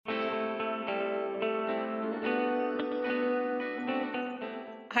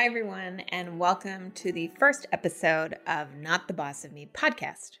Hi, everyone, and welcome to the first episode of Not the Boss of Me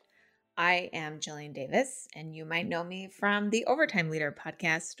podcast. I am Jillian Davis, and you might know me from the Overtime Leader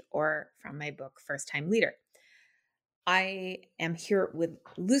podcast or from my book, First Time Leader. I am here with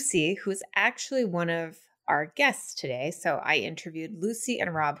Lucy, who is actually one of our guests today. So I interviewed Lucy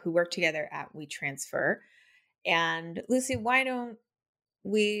and Rob, who work together at WeTransfer. And Lucy, why don't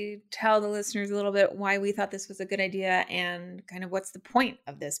we tell the listeners a little bit why we thought this was a good idea and kind of what's the point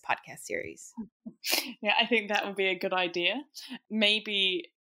of this podcast series? Yeah, I think that would be a good idea. Maybe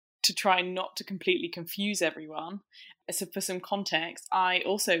to try not to completely confuse everyone. So, for some context, I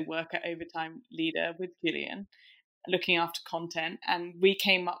also work at Overtime Leader with Gillian, looking after content, and we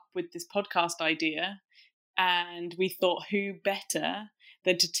came up with this podcast idea. And we thought, who better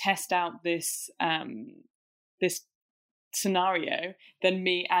than to test out this scenario than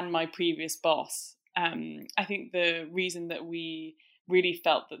me and my previous boss? I think the reason that we really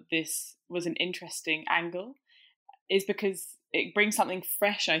felt that this was an interesting angle is because it brings something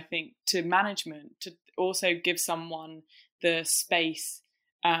fresh, I think, to management, to also give someone the space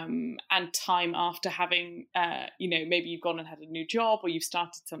and time after having, maybe you've gone and had a new job or you've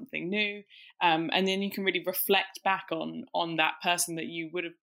started something new. And then you can really reflect back on that person that you would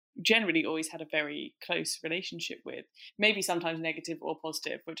have generally always had a very close relationship with, maybe sometimes negative or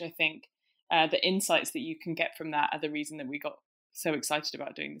positive, which I think the insights that you can get from that are the reason that we got so excited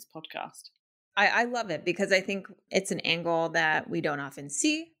about doing this podcast. I love it because I think it's an angle that we don't often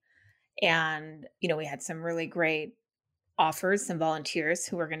see. And, we had some really great offers, some volunteers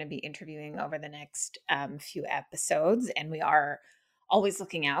who we're going to be interviewing over the next few episodes. And we are always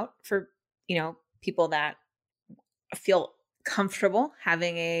looking out for, people that feel comfortable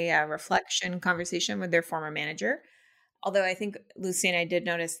having a reflection conversation with their former manager. Although I think Lucy and I did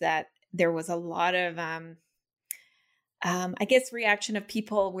notice that there was a lot of I guess reaction of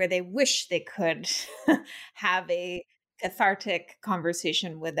people where they wish they could have a cathartic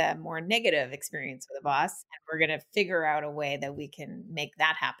conversation with a more negative experience with a boss. And we're going to figure out a way that we can make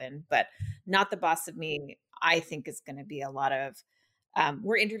that happen. But Not the Boss of Me, I think, is going to be a lot of,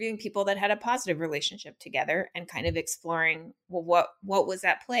 we're interviewing people that had a positive relationship together and kind of exploring, well, what was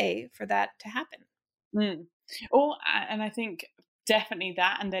at play for that to happen? Mm. And I think definitely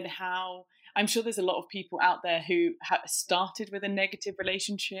that, and then how I'm sure there's a lot of people out there who started with a negative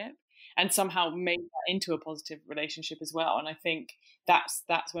relationship and somehow made that into a positive relationship as well. And I think that's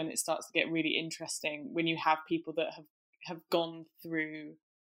when it starts to get really interesting, when you have people that have gone through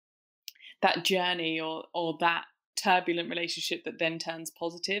that journey or that turbulent relationship that then turns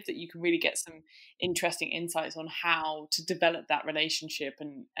positive, that you can really get some interesting insights on how to develop that relationship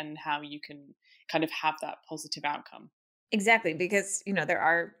and how you can kind of have that positive outcome. Exactly, because, there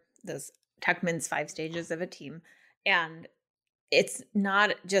are those Tuckman's 5 stages of a team, and it's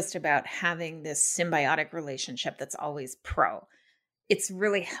not just about having this symbiotic relationship that's always pro. It's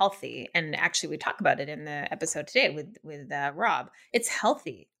really healthy, and actually, we talk about it in the episode today with Rob. It's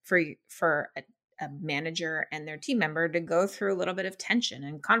healthy for a manager and their team member to go through a little bit of tension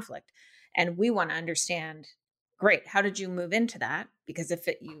and conflict, and we want to understand. Great. How did you move into that? Because if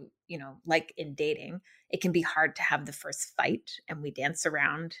like in dating, it can be hard to have the first fight, and we dance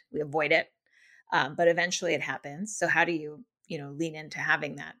around, we avoid it, but eventually it happens. So how do you lean into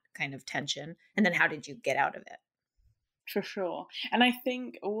having that kind of tension, and then how did you get out of it? For sure. And I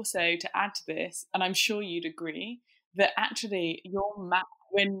think also, to add to this, and I'm sure you'd agree, that actually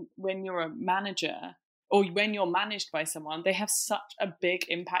when you're a manager or when you're managed by someone, they have such a big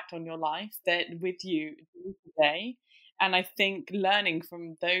impact on your life. They're with you day to day. And I think learning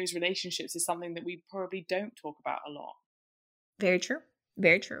from those relationships is something that we probably don't talk about a lot. Very true.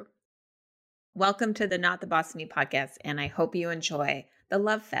 Very true. Welcome to the Not the Boss of Me podcast, and I hope you enjoy the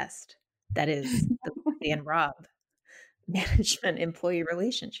love fest that is the Lucy and Rob management employee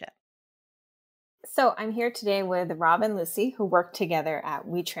relationship. So I'm here today with Rob and Lucy, who work together at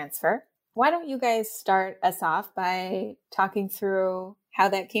WeTransfer. Why don't you guys start us off by talking through how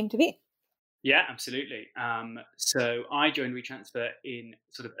that came to be? Yeah, absolutely. So I joined WeTransfer in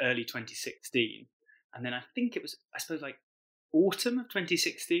sort of early 2016. And then I think it was, I suppose, like autumn of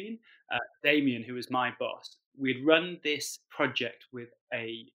 2016, Damien, who was my boss, we'd run this project with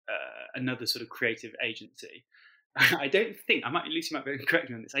another sort of creative agency. Lucy might be correct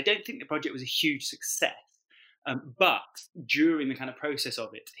me on this. I don't think the project was a huge success. But during the kind of process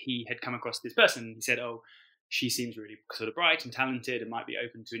of it, he had come across this person and he said, "Oh, she seems really sort of bright and talented and might be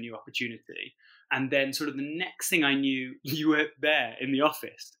open to a new opportunity." And then sort of the next thing I knew, you were there in the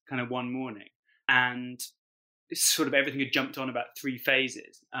office kind of one morning. And sort of everything had jumped on about 3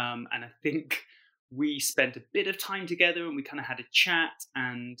 phases. And I think we spent a bit of time together and we kind of had a chat.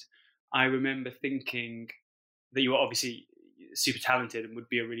 And I remember thinking that you were obviously super talented and would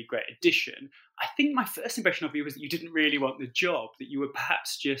be a really great addition. I think my first impression of you was that you didn't really want the job, that you were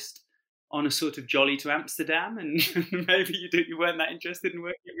perhaps just on a sort of jolly to Amsterdam, and maybe you weren't that interested in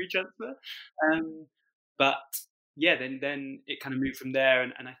working at WeTransfer. But yeah, then it kind of moved from there,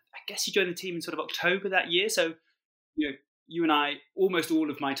 and I guess you joined the team in sort of October that year. So you and I, almost all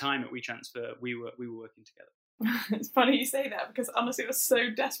of my time at WeTransfer, we were working together. It's funny you say that, because honestly I was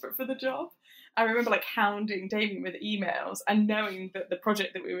so desperate for the job. I remember like hounding Damien with emails and knowing that the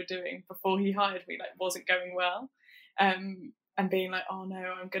project that we were doing before he hired me like wasn't going well, and being like, oh no,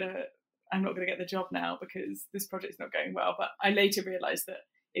 I'm not gonna get the job now because this project's not going well. But I later realised that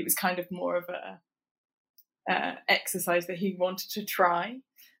it was kind of more of a exercise that he wanted to try,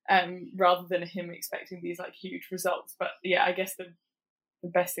 rather than him expecting these like huge results. But yeah, I guess the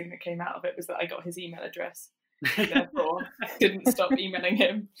best thing that came out of it was that I got his email address. Therefore, didn't stop emailing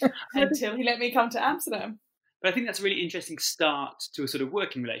him until he let me come to Amsterdam. But I think that's a really interesting start to a sort of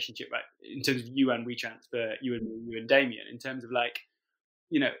working relationship, right? In terms of you and WeTransfer, you and Damien, in terms of like,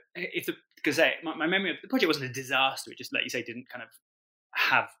 because my memory of the project wasn't a disaster. It just, like you say, didn't kind of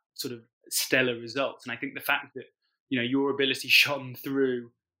have sort of stellar results. And I think the fact that, your ability shone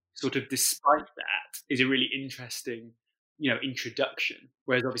through sort of despite that is a really interesting introduction.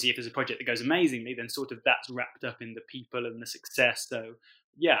 Whereas obviously if there's a project that goes amazingly, then sort of that's wrapped up in the people and the success. So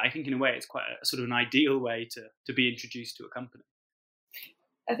yeah, I think in a way it's quite a sort of an ideal way to be introduced to a company.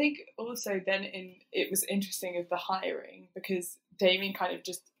 I think also then it was interesting of the hiring, because Damien kind of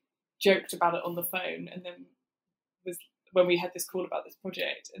just joked about it on the phone, and then was when we had this call about this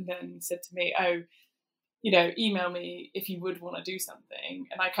project, and then said to me, oh, email me if you would want to do something.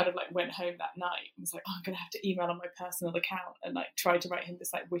 And I kind of like went home that night and was like, oh, I'm going to have to email on my personal account, and like tried to write him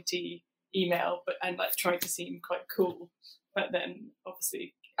this like witty email, and like tried to seem quite cool. But then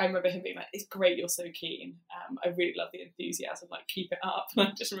obviously I remember him being like, it's great, you're so keen. I really love the enthusiasm, like keep it up. And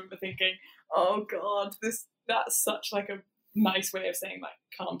I just remember thinking, oh God, that's such like a nice way of saying like,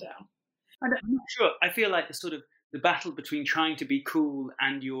 calm down. I'm not sure. I feel like the battle between trying to be cool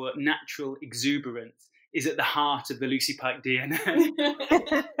and your natural exuberance is at the heart of the Lucy Pike DNA.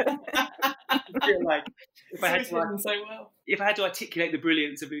 I feel like if I had to articulate the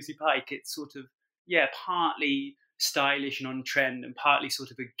brilliance of Lucy Pike, it's sort of, partly stylish and on trend, and partly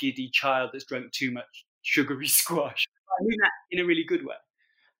sort of a giddy child that's drunk too much sugary squash. I mean that in a really good way.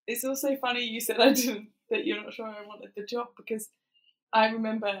 It's also funny you said that you're not sure I wanted the job, because I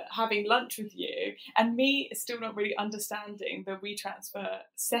remember having lunch with you and me still not really understanding the WeTransfer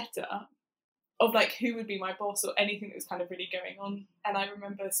setup of like who would be my boss or anything that was kind of really going on. And I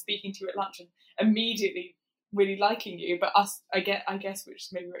remember speaking to you at lunch and immediately really liking you, but us, I guess, which is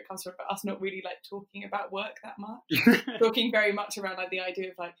maybe where it comes from, but us not really like talking about work that much. Talking very much around like the idea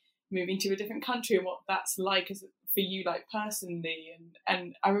of like moving to a different country and what that's like for you like personally.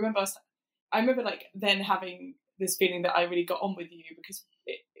 And I remember like then having this feeling that I really got on with you, because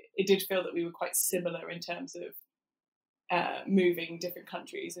it did feel that we were quite similar in terms of moving different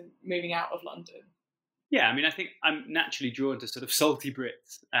countries and moving out of London. Yeah, I mean, I think I'm naturally drawn to sort of salty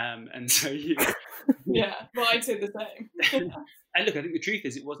Brits, and so you. Yeah, well, I'd say the same. And look, I think the truth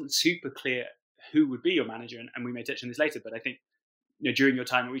is it wasn't super clear who would be your manager, and we may touch on this later, but I think during your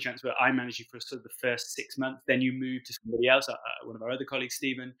time at WeTransfer, I managed you for sort of the first 6 months. Then you moved to somebody else, one of our other colleagues,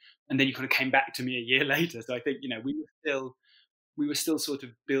 Stephen, and then you kind of came back to me a year later. So I think we were still sort of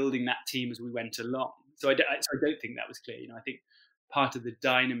building that team as we went along. So I don't think that was clear. I think part of the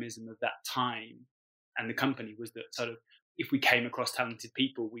dynamism of that time and the company was that sort of if we came across talented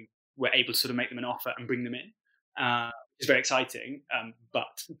people, we were able to sort of make them an offer and bring them in. It's very exciting,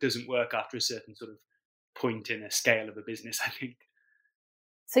 but doesn't work after a certain sort of point in a scale of a business, I think.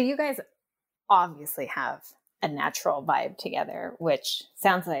 So you guys obviously have a natural vibe together, which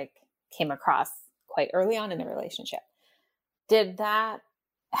sounds like came across quite early on in the relationship. Did that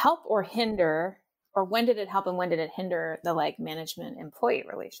help or hinder, or when did it help and when did it hinder the like management-employee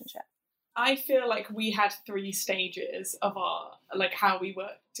relationship? I feel like we had 3 stages of our, like how we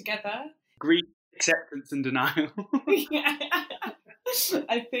worked together. Grief, acceptance and denial. Yeah.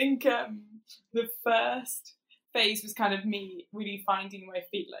 I think the first phase was kind of me really finding my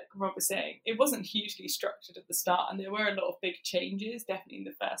feet, like Rob was saying. It wasn't hugely structured at the start, and there were a lot of big changes, definitely in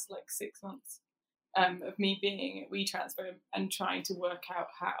the first like 6 months of me being at WeTransfer and trying to work out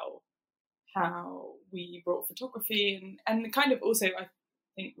how we brought photography and kind of also, I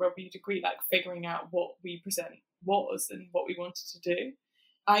think, Rob, you'd agree, like figuring out what We Present was and what we wanted to do.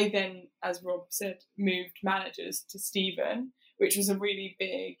 I then, as Rob said, moved managers to Stephen, which was a really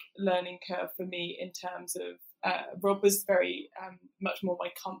big learning curve for me in terms of Rob was very much more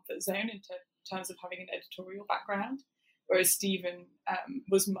my comfort zone in terms of having an editorial background, whereas Stephen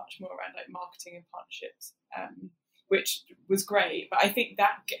was much more around like marketing and partnerships, which was great. But I think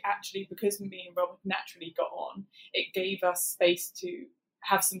that actually, because me and Rob naturally got on, it gave us space to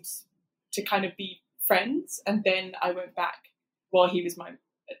have to kind of be friends. And then I went back while he was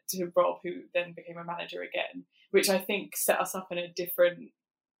to Rob, who then became a manager again, which I think set us up in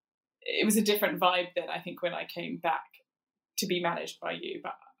it was a different vibe then, I think, when I came back to be managed by you.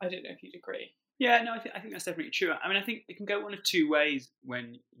 But I don't know if you'd agree. Yeah, no, I think that's definitely true. I mean, I think it can go one of two ways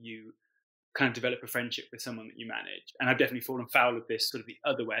when you kind of develop a friendship with someone that you manage. And I've definitely fallen foul of this sort of the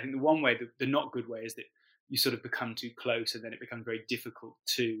other way. I think the one way, the not good way, is that you sort of become too close, and then it becomes very difficult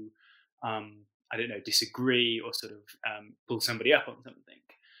to, I don't know, disagree or sort of pull somebody up on something.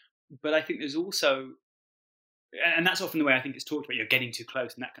 But I think there's also, and that's often the way I think it's talked about, you're getting too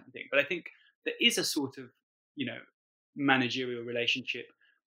close and that kind of thing. But I think there is a sort of, managerial relationship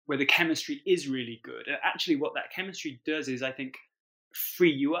where the chemistry is really good. And actually what that chemistry does is, I think,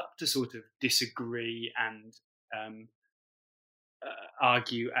 free you up to sort of disagree and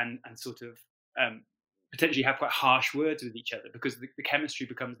argue and sort of potentially have quite harsh words with each other, because the chemistry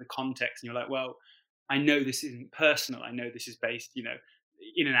becomes the context, and you're like, well, I know this isn't personal. I know this is based,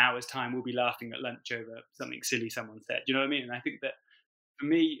 in an hour's time we'll be laughing at lunch over something silly someone said. Do you know what I mean? And I think that for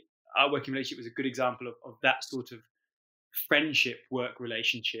me, our working relationship was a good example of that sort of friendship work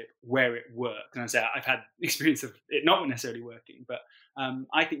relationship where it worked. And I say I've had experience of it not necessarily working, but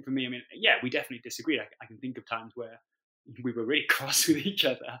I think for me, I mean, yeah, we definitely disagreed. I can think of times where we were really cross with each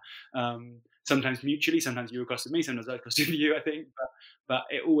other, sometimes mutually, sometimes you were cross with me, sometimes I was cross with you, I think, but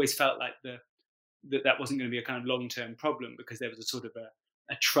it always felt like that wasn't going to be a kind of long-term problem, because there was a sort of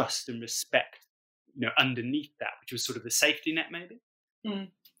a trust and respect, underneath that, which was sort of the safety net, maybe.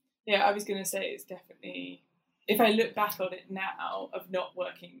 Yeah, I was going to say it's definitely, if I look back on it now of not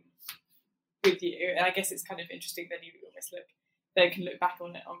working with you, and I guess it's kind of interesting that you almost can look back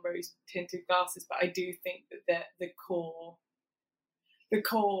on it on rose-tinted glasses, but I do think that the core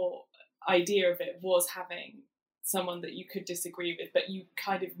idea of it was having someone that you could disagree with, but you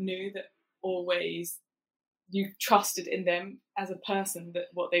kind of knew that always you trusted in them as a person, that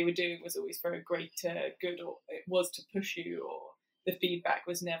what they were doing was always for a greater good, or it was to push you, or the feedback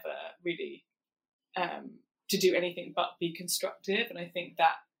was never really to do anything but be constructive. And I think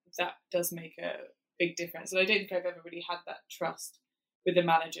that does make a big difference. And I don't think I've ever really had that trust with a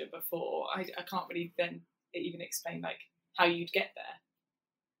manager before. I can't really then even explain like how you'd get there.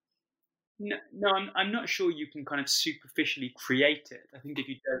 No, I'm not sure you can kind of superficially create it. I think if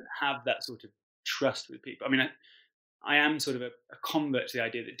you don't have that sort of trust with people, I mean, I am sort of a convert to the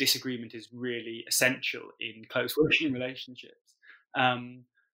idea that disagreement is really essential in close working relationships.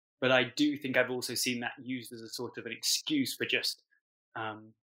 But I do think I've also seen that used as a sort of an excuse for just, I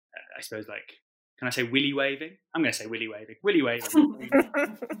suppose, like, can I say willy waving? I'm going to say willy waving. Willy waving,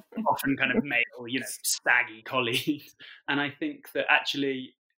 often kind of male, staggy colleagues. And I think that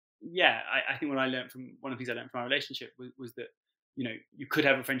actually, yeah, I think what I learned from one of the things I learned from our relationship was that, you could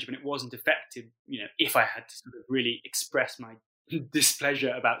have a friendship and it wasn't effective, if I had to sort of really express my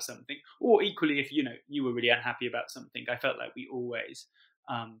displeasure about something, or equally if, you were really unhappy about something, I felt like we always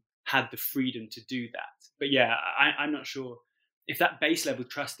had the freedom to do that. But yeah, I'm not sure if that base level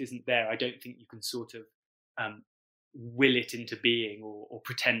trust isn't there. I don't think you can sort of will it into being or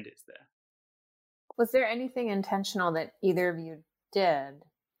pretend it's there. Was there anything intentional that either of you did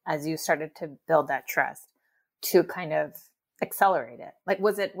as you started to build that trust to kind of accelerate it? Like,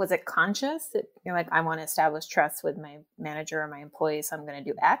 was it conscious that you're like, I want to establish trust with my manager or my employees, so I'm going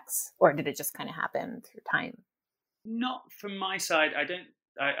to do X? Or did it just kind of happen through time? Not from my side.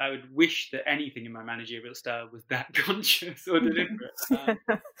 I would wish that anything in my managerial style was that conscious or deliberate. But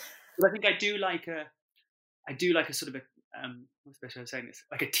I think I do like a sort of a what's the best way of saying this?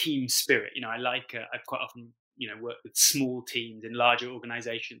 Like a team spirit. I've quite often worked with small teams in larger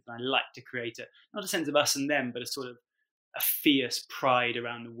organisations, and I like to create not a sense of us and them, but a sort of a fierce pride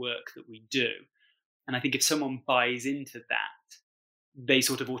around the work that we do. And I think if someone buys into that, they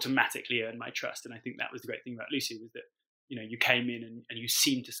sort of automatically earn my trust. And I think that was the great thing about Lucy, was that you came in and you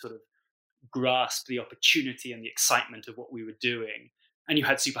seemed to sort of grasp the opportunity and the excitement of what we were doing, and you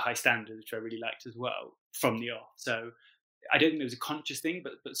had super high standards, which I really liked as well from the off. So I don't think there was a conscious thing,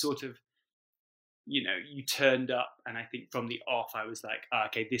 but sort of you turned up, and I think from the off I was like,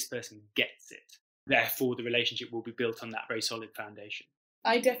 okay, this person gets it, therefore the relationship will be built on that very solid foundation.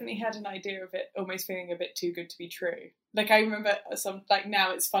 I definitely had an idea of it almost feeling a bit too good to be true. Like, I remember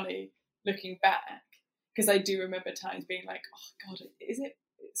now it's funny looking back, because I do remember times being like, oh God,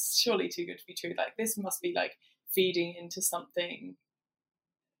 it's surely too good to be true. Like this must be like feeding into something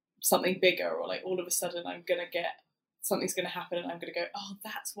bigger, or like all of a sudden something's going to happen and I'm going to go, oh,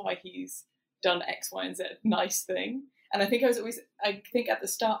 that's why he's done X, Y, and Z nice thing. And I think I think at the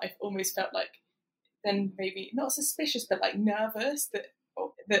start I almost felt like then maybe not suspicious, but like nervous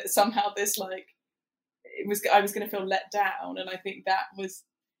that somehow this like I was going to feel let down. And I think that was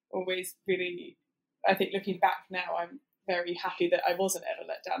always really, I think looking back now, I'm very happy that I wasn't ever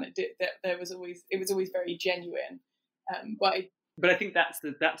let down. It was always very genuine. But I think that's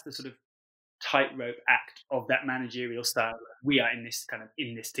the sort of tightrope act of that managerial style. We are in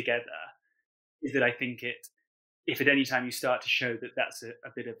this together. Is that I think if at any time you start to show that that's a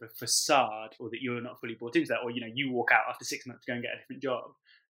bit of a facade, or that you're not fully bought into that, or you walk out after 6 months to go and get a different job,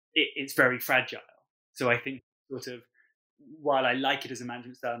 it's very fragile. So I think sort of, while I like it as a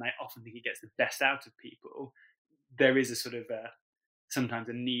management style, and I often think it gets the best out of people, there is a sort of sometimes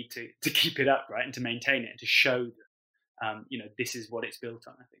a need to keep it up, right, and to maintain it, and to show that this is what it's built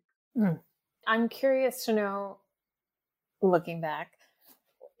on, I think. I'm curious to know, looking back,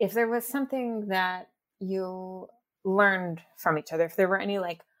 if there was something that you learned from each other, if there were any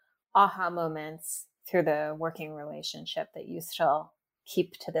like aha moments through the working relationship that you still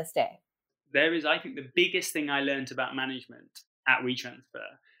keep to this day. There is, I think, the biggest thing I learned about management at WeTransfer,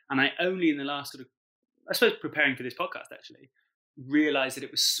 and I only in the last sort of, I suppose, preparing for this podcast actually, realised that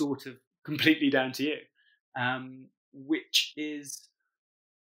it was sort of completely down to you, which is,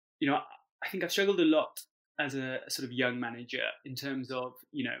 I think I've struggled a lot as a sort of young manager in terms of,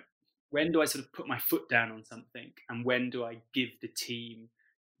 when do I sort of put my foot down on something, and when do I give the team,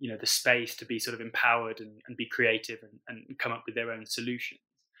 the space to be sort of empowered and be creative and come up with their own solutions.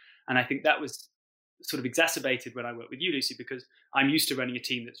 And I think that was sort of exacerbated when I worked with you, Lucy, because I'm used to running a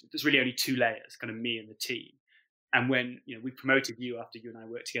team that's really only two layers, kind of me and the team. And when, we promoted you after you and I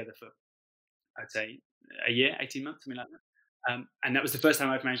worked together for, I'd say, a year, 18 months, something like that. And that was the first time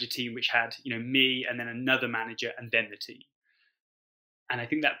I've managed a team which had, me and then another manager and then the team. And I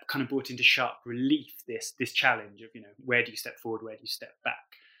think that kind of brought into sharp relief this challenge of, where do you step forward, where do you step back?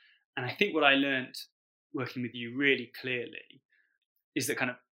 And I think what I learned working with you really clearly is that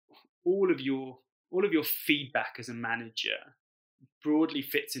kind of all of your feedback as a manager broadly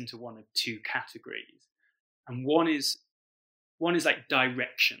fits into one of two categories. And one is like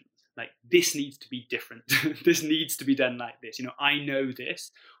directions. Like, this needs to be different. This needs to be done like this. I know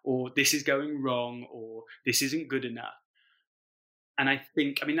this, or this is going wrong, or this isn't good enough. And I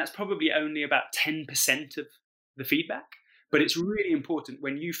think, that's probably only about 10% of the feedback, but it's really important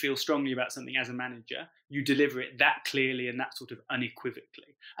when you feel strongly about something as a manager, you deliver it that clearly and that sort of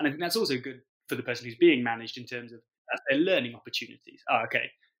unequivocally. And I think that's also good for the person who's being managed in terms of that's their learning opportunities. Oh,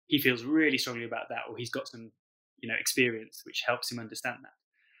 okay, he feels really strongly about that, or he's got some, experience which helps him understand that.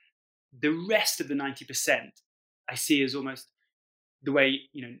 The rest of the 90% I see as almost the way,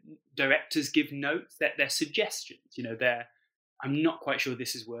 directors give notes, that they're suggestions, I'm not quite sure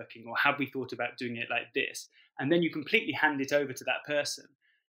this is working, or have we thought about doing it like this? And then you completely hand it over to that person.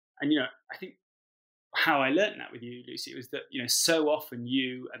 And, I think how I learned that with you, Lucy, was that, so often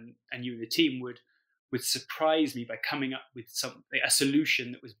you and the team would surprise me by coming up with a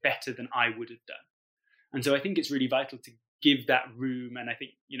solution that was better than I would have done. And so I think it's really vital to give that room. And I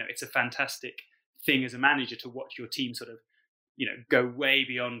think, it's a fantastic thing as a manager to watch your team sort of, go way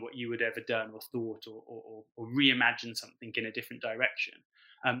beyond what you would ever done or thought, or reimagine something in a different direction.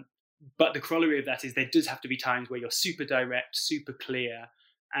 But the corollary of that is there does have to be times where you're super direct, super clear,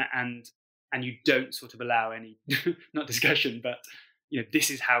 and you don't sort of allow any, not discussion, but, this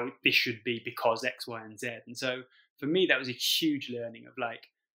is how this should be because X, Y, and Z. And so for me, that was a huge learning of like,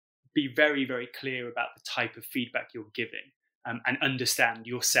 be very, very clear about the type of feedback you're giving, and understand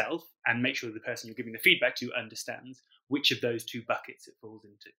yourself, and make sure the person you're giving the feedback to understands which of those two buckets it falls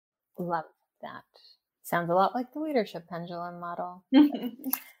into. Love that. Sounds a lot like the leadership pendulum model.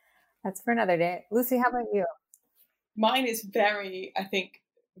 That's for another day. Lucy, how about you? Mine is very, I think,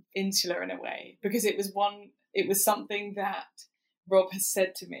 insular in a way, because it was something that Rob has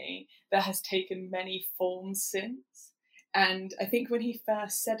said to me that has taken many forms since. And I think when he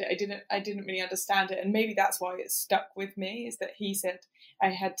first said it, I didn't really understand it. And maybe that's why it stuck with me, is that he said I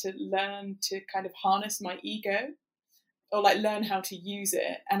had to learn to kind of harness my ego, or like learn how to use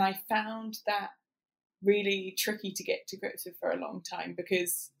it. And I found that really tricky to get to grips with for a long time,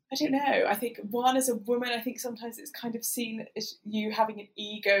 because I don't know, I think as a woman, I think sometimes it's kind of seen as you having an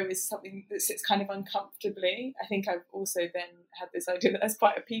ego is something that sits kind of uncomfortably. I think I've also then had this idea that I was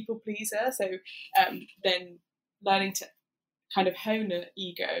quite a people pleaser. So then learning to kind of hone an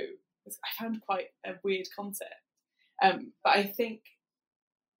ego I found quite a weird concept. But I think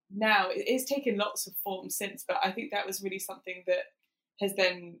now it's taken lots of forms since, but I think that was really something that has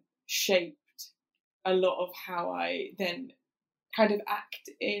then shaped a lot of how I then kind of act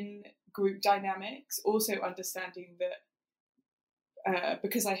in group dynamics. Also understanding that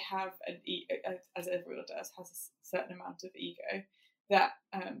because I have as everyone does, has a certain amount of ego, that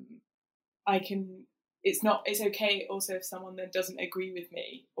I can. It's okay also if someone then doesn't agree with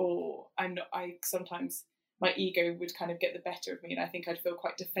me, or I sometimes my ego would kind of get the better of me, and I think I'd feel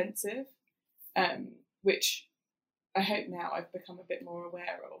quite defensive, which I hope now I've become a bit more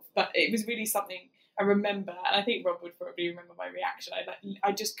aware of. But it was really something I remember, and I think Rob would probably remember my reaction.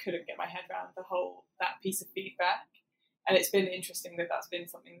 I just couldn't get my head around that piece of feedback, and it's been interesting that that's been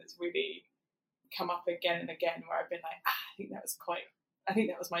something that's really come up again and again, where I've been like, I think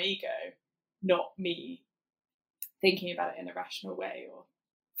that was my ego, not me thinking about it in a rational way or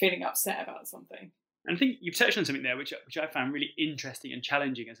feeling upset about something. And I think you've touched on something there which I found really interesting and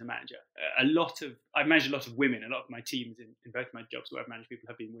challenging as a manager. I've managed a lot of women. A lot of my teams in both my jobs where I've managed people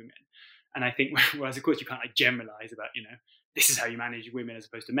have been women. And I think, whereas of course you can't generalize about, this is how you manage women as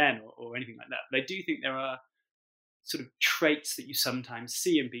opposed to men or anything like that. But I do think there are sort of traits that you sometimes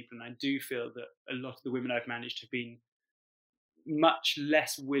see in people. And I do feel that a lot of the women I've managed have been much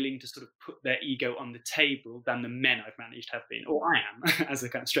less willing to sort of put their ego on the table than the men I've managed have been, or I am as a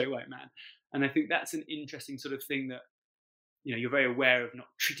kind of straight white man. And I think that's an interesting sort of thing that, you're very aware of not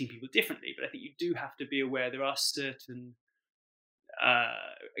treating people differently, but I think you do have to be aware there are certain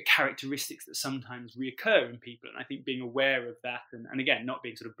characteristics that sometimes reoccur in people. And I think being aware of that, and again, not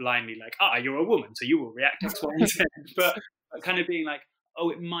being sort of blindly like, you're a woman, so you will react X, Y, and Z, but kind of being like,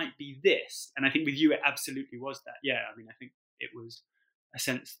 it might be this. And I think with you, it absolutely was that. Yeah, I mean, I think it was a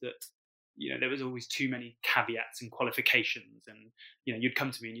sense that, there was always too many caveats and qualifications. And, you'd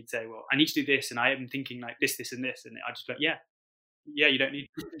come to me and you'd say, well, I need to do this. And I am thinking like this, and this. And I'd just be like, yeah, you don't need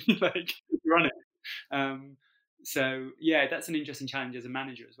to, like, you're on it. So, yeah, that's an interesting challenge as a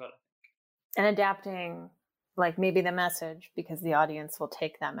manager as well. And adapting, like, maybe the message, because the audience will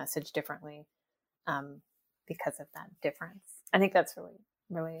take that message differently because of that difference. I think that's really,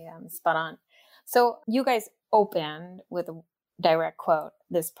 really spot on. So you guys opened with a direct quote,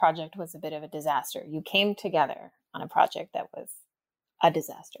 "This project was a bit of a disaster." You came together on a project that was a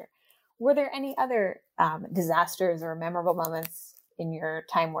disaster. Were there any other disasters or memorable moments in your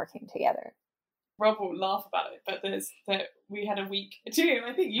time working together? Rob will laugh about it, but we had a week, too,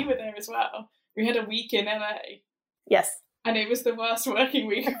 I think you were there as well. We had a week in LA. Yes. And it was the worst working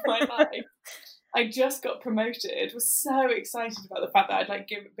week of my life. I just got promoted, was so excited about the fact that I'd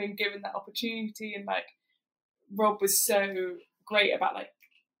been given that opportunity, and Rob was so great about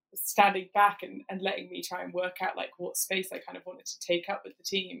standing back and letting me try and work out what space I kind of wanted to take up with the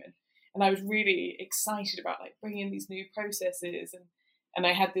team, and I was really excited about bringing these new processes, and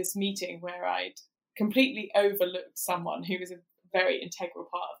I had this meeting where I'd completely overlooked someone who was a very integral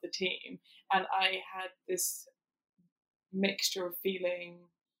part of the team, and I had this mixture of feeling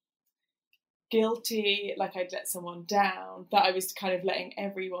guilty, like I'd let someone down, that I was kind of letting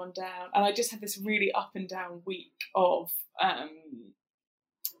everyone down, and I just had this really up and down week of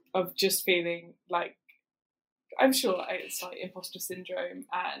just feeling like, I'm sure it's like imposter syndrome,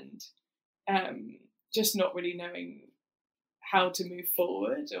 and just not really knowing how to move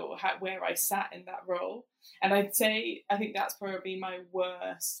forward or where I sat in that role. And I think that's probably my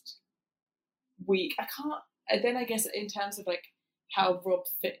worst week. Then I guess in terms of how Rob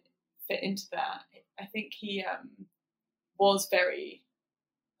fit into that, I think he was very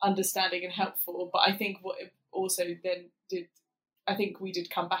understanding and helpful, but I think what it also then did, I think we did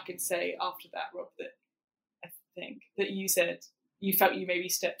come back and say after that, Rob, that I think that you said you felt you maybe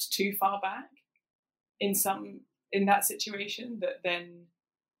stepped too far back in that situation, that then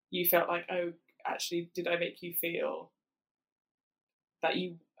you felt like, oh, actually, did I make you feel that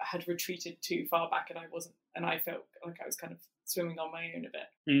you had retreated too far back, and I wasn't, and I felt like I was kind of swimming on my own a bit.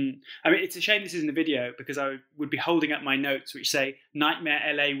 I mean, it's a shame this isn't a video, because I would be holding up my notes which say "Nightmare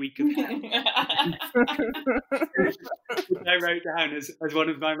LA Week of Hell," which I wrote down as one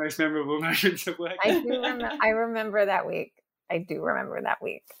of my most memorable moments of work. I remember that week. I do remember that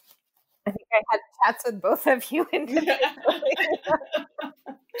week. I think I had chats with both of you individually.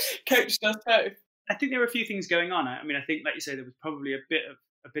 Coach does both. I think there were a few things going on. I mean, I think, like you say, there was probably a bit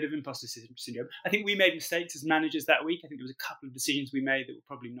of imposter syndrome. I think we made mistakes as managers that week. I think there was a couple of decisions we made that were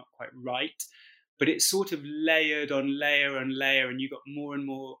probably not quite right, but it sort of layered on layer and layer, and you got more and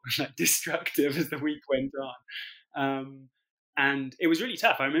more destructive as the week went on. And it was really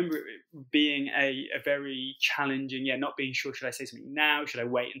tough. I remember it being a very challenging, not being sure, should I say something now? Should I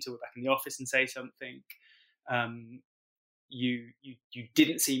wait until we're back in the office and say something? You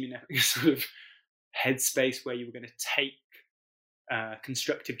didn't seem in a sort of headspace where you were going to take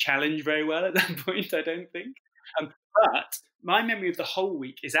constructive challenge very well at that point, I don't think. But my memory of the whole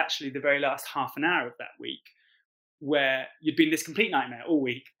week is actually the very last half an hour of that week, where you'd been this complete nightmare all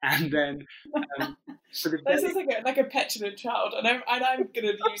week, and then this is like a petulant child, and I'm going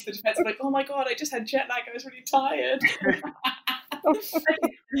to use the defense of like, oh my god, I just had jet lag, I was really tired.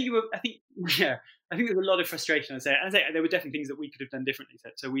 I think there's a lot of frustration. I'd say there were definitely things that we could have done differently.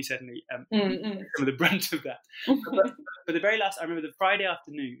 So we certainly some of the brunt of that. But the very last, I remember the Friday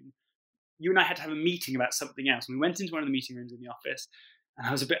afternoon, you and I had to have a meeting about something else. And we went into one of the meeting rooms in the office, and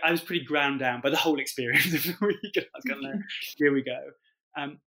I was pretty ground down by the whole experience of the week. I was going, like, here we go.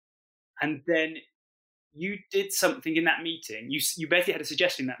 And then you did something in that meeting. You basically had a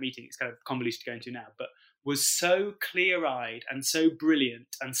suggestion in that meeting. It's kind of convoluted to go into now, but was so clear-eyed and so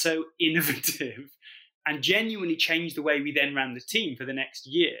brilliant and so innovative, and genuinely changed the way we then ran the team for the next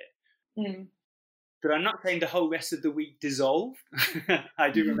year. But I'm not saying the whole rest of the week dissolved.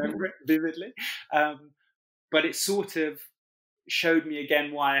 I do remember it vividly. But it sort of showed me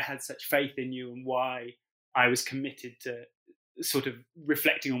again why I had such faith in you and why I was committed to sort of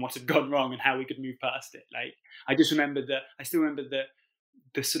reflecting on what had gone wrong and how we could move past it. Like, I still remember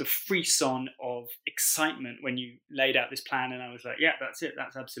the sort of frisson of excitement when you laid out this plan, and I was like, yeah, that's it.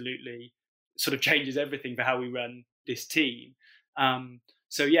 That's absolutely sort of changes everything for how we run this team.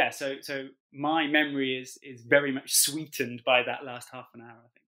 So my memory is very much sweetened by that last half an hour,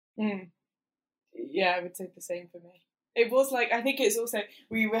 I think. Yeah, I would say the same for me. It was like, I think it's also,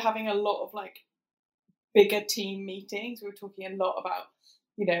 we were having a lot of like bigger team meetings. We were talking a lot about,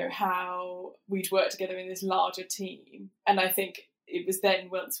 how we'd work together in this larger team. And I think it was then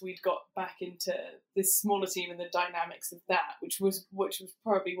once we'd got back into this smaller team and the dynamics of that, which was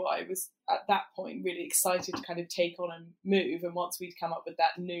probably what I was at that point really excited to kind of take on and move. And once we'd come up with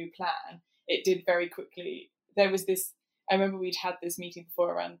that new plan, it did very quickly. There was this, I remember we'd had this meeting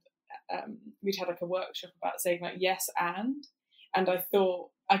before around, we'd had like a workshop about saying like yes and I thought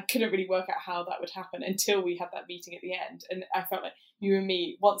I couldn't really work out how that would happen until we had that meeting at the end. And I felt like you and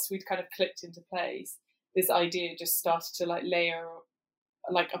me, once we'd kind of clicked into place, this idea just started to like layer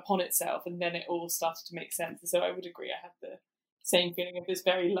like upon itself, and then it all started to make sense. And so I would agree, I had the same feeling of this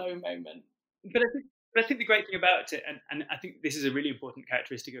very low moment. But I think the great thing about it, and I think this is a really important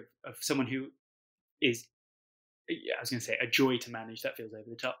characteristic of someone who is, I was going to say a joy to manage, that feels over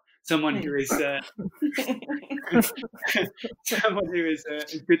the top. Someone who is someone who is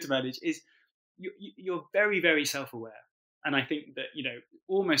good to manage is you're very, very self-aware. And I think that,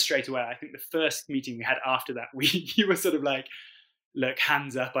 almost straight away, I think the first meeting we had after that week, you were sort of like, look,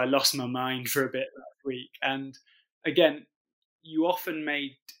 hands up, I lost my mind for a bit last week. And again, you often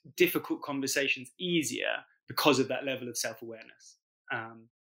made difficult conversations easier because of that level of self-awareness.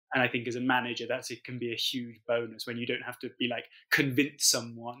 And I think as a manager, it can be a huge bonus when you don't have to be like convince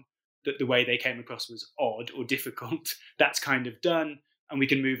someone that the way they came across was odd or difficult. That's kind of done, and we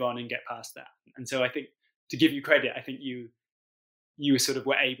can move on and get past that. And so I think, to give you credit, I think you sort of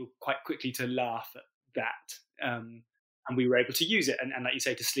were able quite quickly to laugh at that, and we were able to use it and like you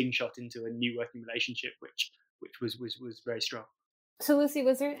say, to slingshot into a new working relationship, which was very strong. So Lucy,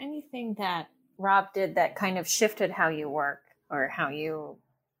 was there anything that Rob did that kind of shifted how you work or how you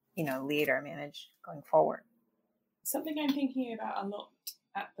lead or manage going forward? Something I'm thinking about a lot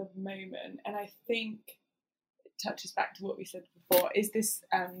at the moment, and I think it touches back to what we said before, is this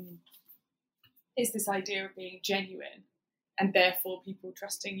idea of being genuine and therefore people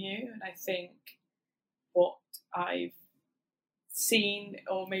trusting you. And I think what I've seen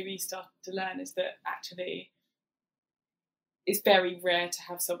or maybe started to learn is that actually it's very rare to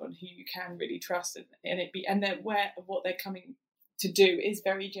have someone who you can really trust and that what they're coming to do is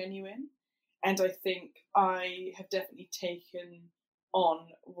very genuine. And I think I have definitely taken on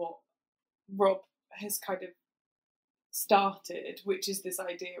what Rob has kind of started, which is this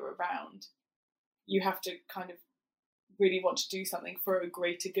idea around you have to kind of really want to do something for a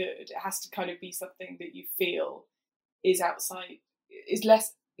greater good. It has to kind of be something that you feel is outside, is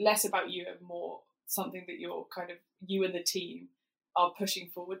less about you and more something that you're kind of, you and the team are pushing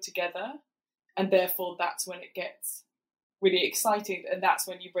forward together. And therefore that's when it gets really exciting, and that's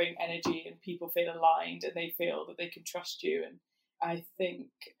when you bring energy and people feel aligned and they feel that they can trust you. And I think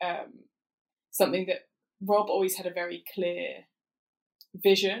something that Rob always had a very clear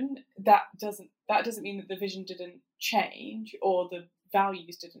vision. That doesn't mean that the vision didn't change or the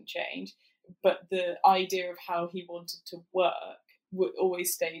values didn't change, but the idea of how he wanted to work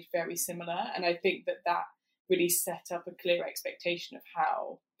always stayed very similar. And I think that really set up a clear expectation of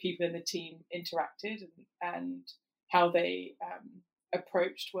how people in the team interacted and how they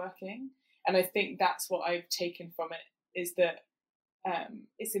approached working. And I think that's what I've taken from it, is that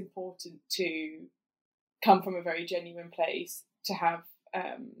it's important to come from a very genuine place, to have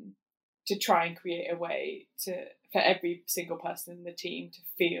to try and create a way for every single person in the team to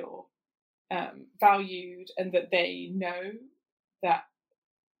feel valued, and that they know that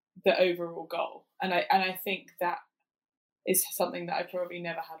the overall goal. And I think that is something that I probably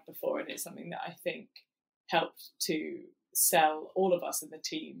never had before, and it's something that I think helped to sell all of us in the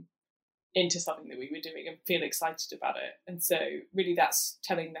team into something that we were doing and feel excited about it. And so really that's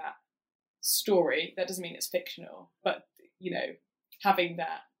telling that story. That doesn't mean it's fictional, but having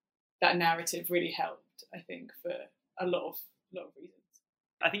that narrative really helped, I think, for a lot of reasons.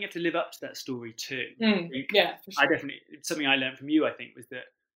 I think you have to live up to that story too. Yeah, for sure. It's something I learned from you, I think, was that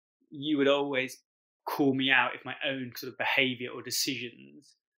you would always call me out if my own sort of behavior or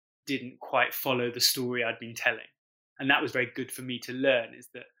decisions didn't quite follow the story I'd been telling. And that was very good for me to learn, is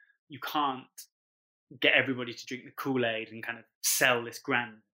that you can't get everybody to drink the Kool-Aid and kind of sell this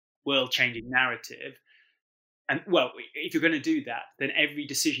grand world-changing narrative. And well, if you're going to do that, then every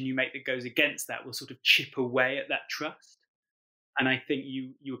decision you make that goes against that will sort of chip away at that trust. And I think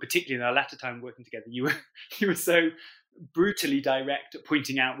you were, particularly in our latter time working together, you were so brutally direct at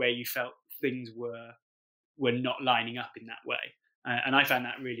pointing out where you felt things were not lining up in that way. And I found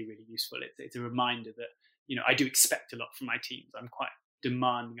that really, really useful. It's a reminder that, I do expect a lot from my teams. I'm quite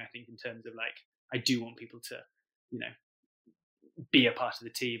demanding, I think, in terms of I do want people to, be a part of the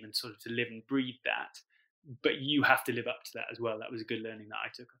team and sort of to live and breathe that. But you have to live up to that as well. That was a good learning that I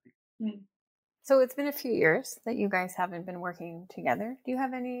took, I think. So it's been a few years that you guys haven't been working together. Do you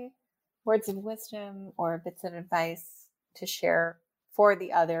have any words of wisdom or bits of advice to share for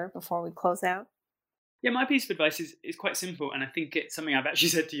the other before we close out? Yeah, my piece of advice is quite simple, and I think it's something I've actually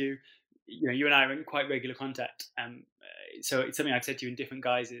said to you. You and I are in quite regular contact. So it's something I've said to you in different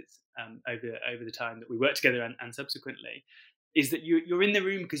guises over the time that we worked together and subsequently, is that you're in the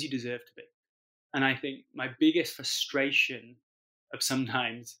room because you deserve to be. And I think my biggest frustration of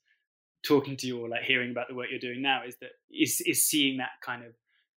sometimes talking to you or hearing about the work you're doing now is seeing that kind of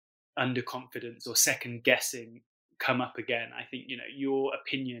underconfidence or second guessing come up again. I think your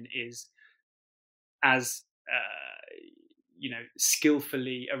opinion is as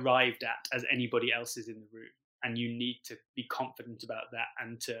skillfully arrived at as anybody else's in the room, and you need to be confident about that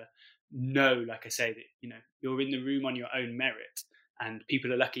and to know, like I say, that you're in the room on your own merit, and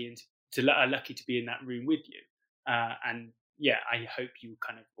people are lucky to be in that room with you. And yeah, I hope you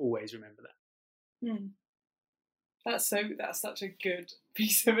kind of always remember that. That's such a good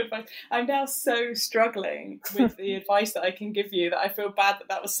piece of advice. I'm now so struggling with the advice that I can give you that I feel bad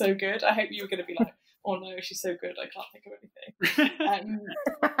that was so good. I hope you were going to be like, oh no, she's so good, I can't think of anything.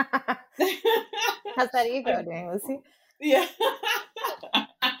 How's that ego doing, Lucy? Yeah.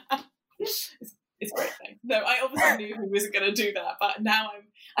 It's great thing. No, I obviously knew who was going to do that, but now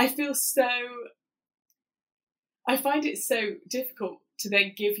I find it so difficult to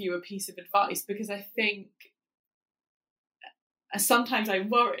then give you a piece of advice, because I think sometimes I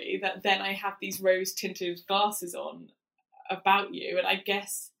worry that then I have these rose-tinted glasses on about you, and I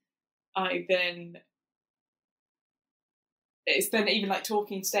guess it's then even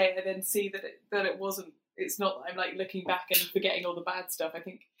talking today, I then see that it wasn't. It's not that I'm looking back and forgetting all the bad stuff. I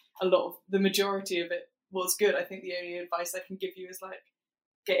think the majority of it was good. I think the only advice I can give you is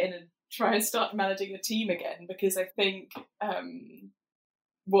get in and try and start managing a team again, because I think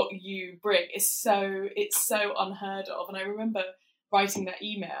what you bring is so unheard of. And I remember writing that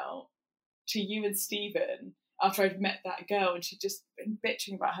email to you and Stephen after I'd met that girl, and she'd just been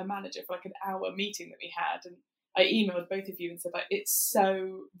bitching about her manager for an hour meeting that we had, and I emailed both of you and said it's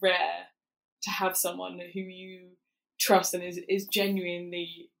so rare to have someone who you trust and is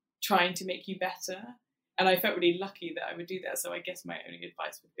genuinely trying to make you better. And I felt really lucky that I would do that. So I guess my only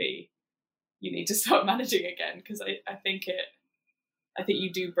advice would be, you need to start managing again, because I think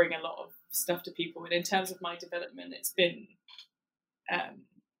you do bring a lot of stuff to people. And in terms of my development, it's been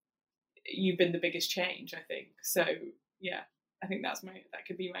you've been the biggest change, I think. So yeah, I think that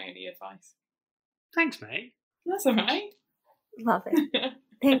could be my only advice. Thanks, mate. That's all right. Love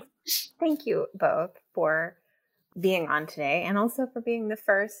it. Thank you both for being on today, and also for being the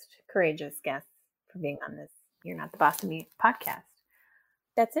first courageous guest for being on this You're Not the Boss of Me podcast.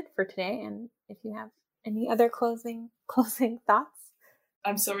 That's it for today. And if you have any other closing thoughts,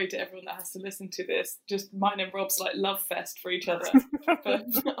 I'm sorry to everyone that has to listen to this. Just mine and Rob's like love fest for each other for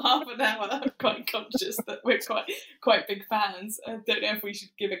half an hour. I'm quite conscious that we're quite big fans. I don't know if we should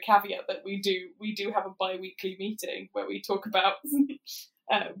give a caveat that we do have a bi-weekly meeting where we talk about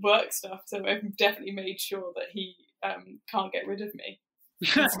work stuff. So I've definitely made sure that he can't get rid of me.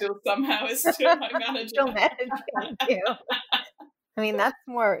 Still somehow is still my manager. Still managing you. I mean, that's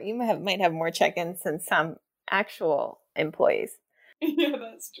more. You might have more check-ins than some actual employees.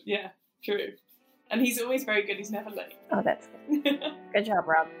 Yeah, true. And he's always very good. He's never late. Oh, that's good. Good job,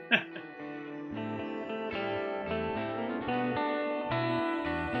 Rob.